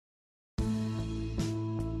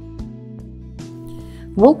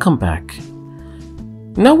Welcome back.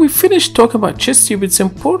 Now we finished talking about chest tube. It's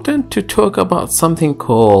important to talk about something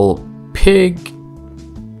called pigtail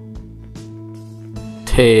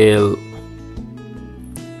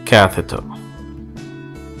catheter.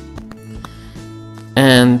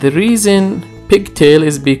 And the reason pigtail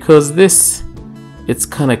is because it's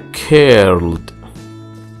kind of curled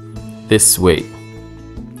this way,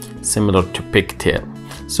 similar to pigtail.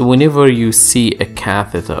 So whenever you see a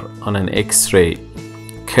catheter on an X-ray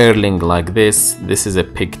curling like this is a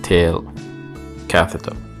pigtail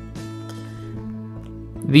catheter.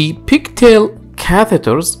 The pigtail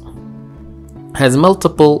catheters has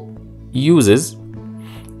multiple uses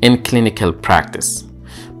in clinical practice,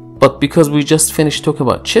 but because we just finished talking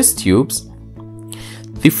about chest tubes,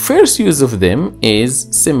 the first use of them is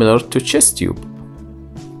similar to chest tube.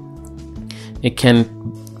 It can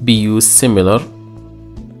be used similar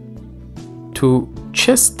to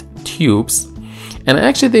chest tubes, and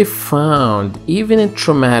actually they found even in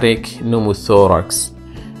traumatic pneumothorax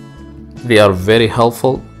they are very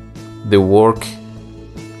helpful. They work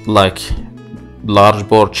like large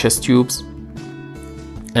bore chest tubes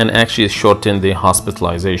and actually shorten the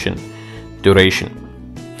hospitalization duration.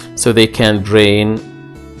 So they can drain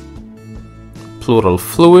pleural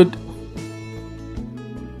fluid,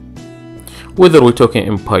 whether we're talking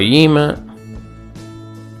empyema,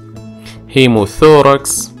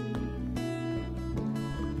 hemothorax,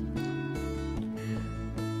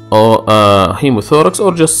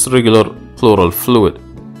 or just regular pleural fluid.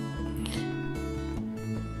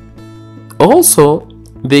 Also,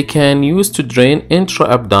 they can use to drain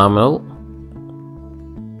intra-abdominal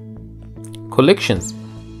collections.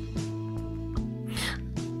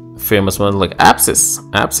 Famous ones like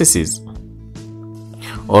abscesses,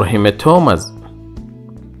 or hematomas.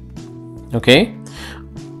 Okay.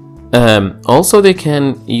 Also, they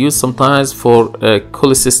can use sometimes for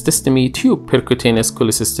cholecystostomy tube, percutaneous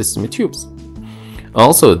cholecystostomy tubes.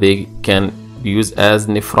 Also, they can be used as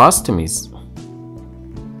nephrostomies.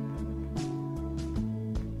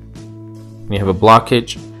 When you have a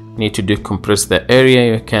blockage, you need to decompress the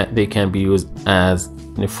area, they can be used as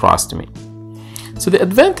nephrostomy. So the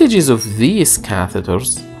advantages of these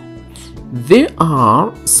catheters, they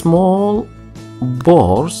are small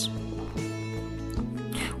bores,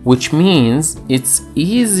 which means it's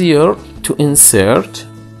easier to insert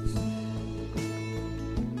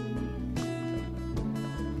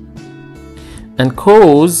and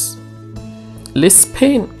cause less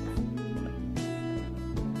pain,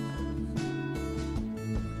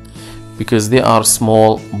 because they are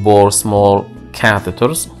small bore, small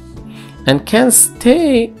catheters, and can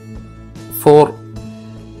stay for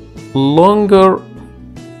longer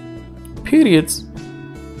periods.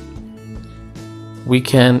 We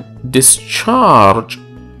can discharge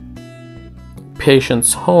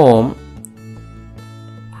patients home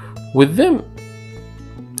with them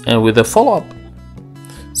and with a follow-up.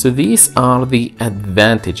 So these are the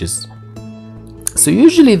advantages. So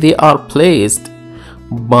usually they are placed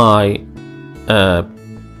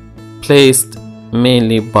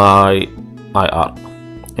mainly by IR,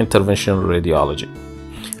 interventional radiology.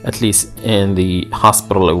 At least in the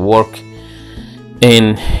hospital I work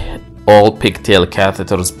in, all pigtail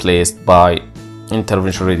catheters placed by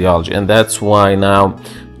interventional radiology, and that's why now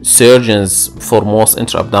surgeons for most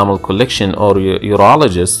intra-abdominal collection or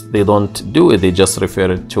urologists, they don't do it, they just refer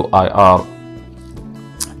it to IR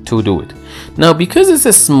to do it. Now, because it's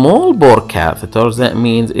a small bore catheter, that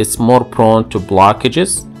means it's more prone to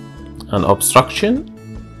blockages and obstruction,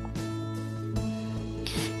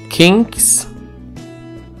 kinks,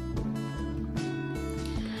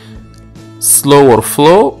 slower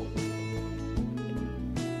flow,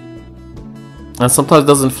 and sometimes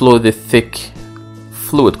doesn't flow the thick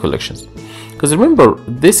fluid collections. Because remember,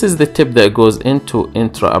 this is the tip that goes into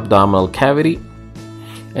intra-abdominal cavity,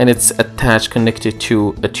 and it's attached, connected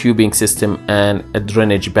to a tubing system and a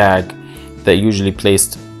drainage bag that usually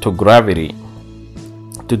placed to gravity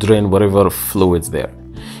to drain whatever fluids there.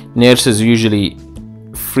 Nurses usually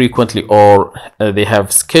frequently, or they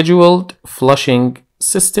have scheduled flushing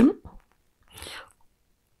system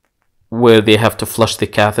where they have to flush the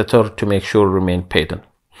catheter to make sure it remains patent.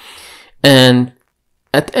 And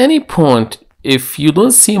at any point, if you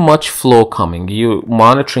don't see much flow coming, you're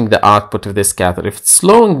monitoring the output of this catheter. If it's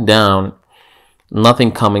slowing down,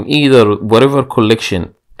 nothing coming, either whatever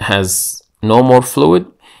collection has no more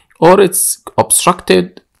fluid, or it's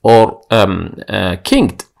obstructed or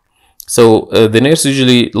kinked. So the nurse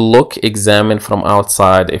usually examine from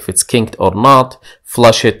outside if it's kinked or not,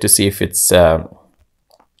 flush it to see if it's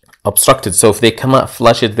obstructed. So if they cannot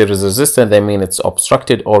flush it, there is resistance, that means it's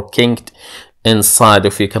obstructed or kinked, inside,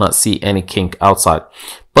 if you cannot see any kink outside.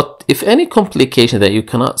 But if any complication that you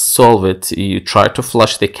cannot solve it, you try to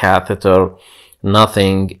flush the catheter,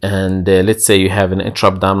 nothing, and let's say you have an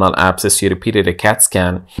intra-abdominal abscess, you repeated a CAT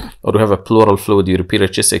scan, or you have a pleural fluid, you repeat a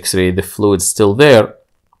chest x-ray, the fluid's still there,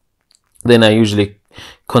 then I usually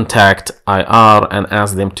contact IR and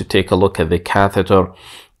ask them to take a look at the catheter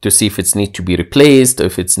to see if it needs to be replaced,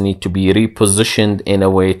 if it needs to be repositioned in a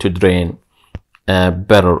way to drain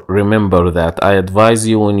better. Remember that I advise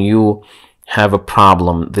you, when you have a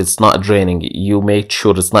problem that's not draining, you make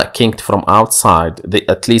sure it's not kinked from outside,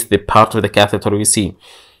 at least the part of the catheter you see,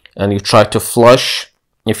 and you try to flush.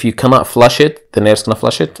 If you cannot flush it, the nurse cannot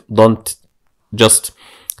flush it, don't just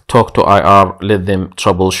talk to IR, let them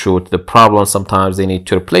troubleshoot the problem. Sometimes they need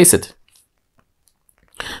to replace it.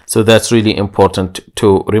 So that's really important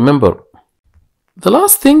to remember. The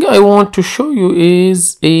last thing I want to show you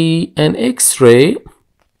is an X-ray.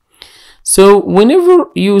 So whenever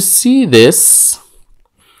you see this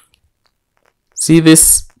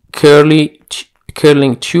curling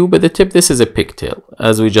tube at the tip, this is a pigtail,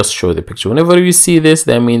 as we just showed the picture. Whenever you see this,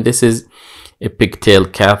 that means this is a pigtail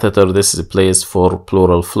catheter. This is a place for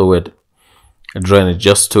pleural fluid drainage,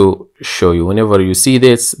 just to show you. Whenever you see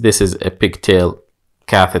this is a pigtail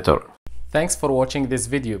catheter. Thanks for watching this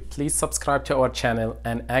video. Please subscribe to our channel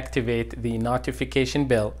and activate the notification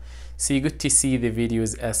bell so you get to see the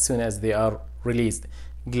videos as soon as they are released.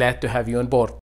 Glad to have you on board.